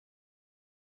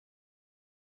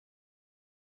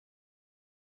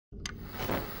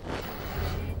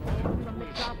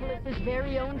Metropolis'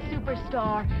 very own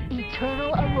superstar,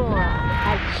 Eternal Aurora,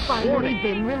 has finally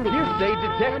been released. Hearsay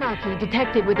detected. Anarchy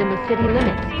detected within the city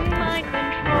limits. In my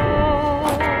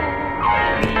control,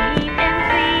 read and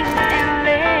sing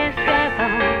endless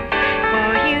babble.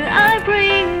 For you I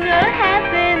bring a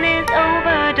happiness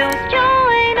overdose.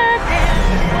 Join a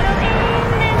dance, swallow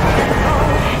in this tempo.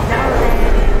 Now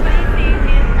that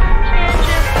everything is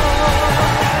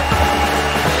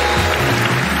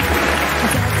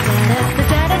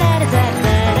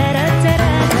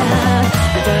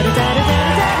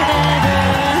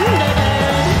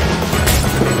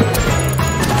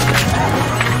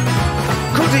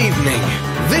Good evening.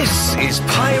 This is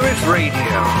Pirate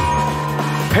Radio.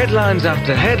 Headlines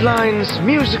after headlines,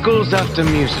 musicals after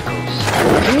musicals.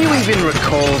 Can you even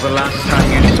recall the last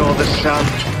time you saw the sun?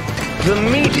 The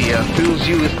media fills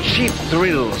you with cheap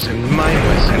thrills and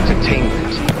mindless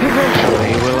entertainment.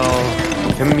 Eventually, we'll all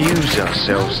amuse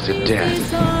ourselves to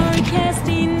death.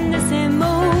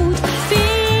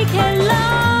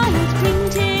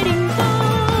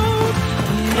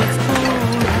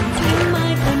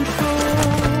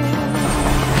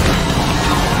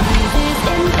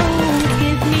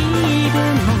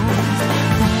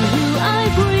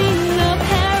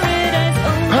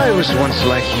 I was once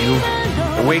like you,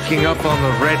 waking up on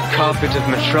the red carpet of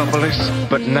Metropolis,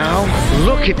 but now,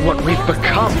 look at what we've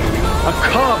become. A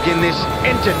cog in this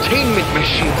entertainment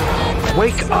machine.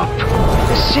 Wake up.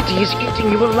 The city is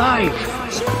eating you alive.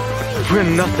 We're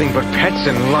nothing but pets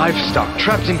and livestock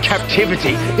trapped in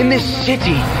captivity in this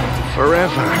city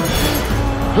forever.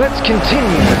 Let's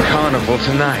continue the carnival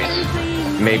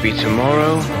tonight. Maybe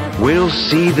tomorrow, we'll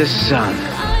see the sun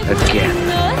again.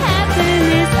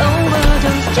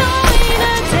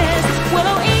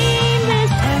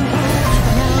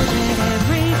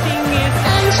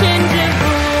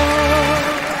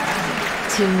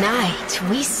 Tonight,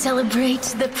 we celebrate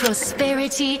the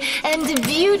prosperity and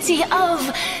beauty of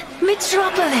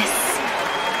Metropolis.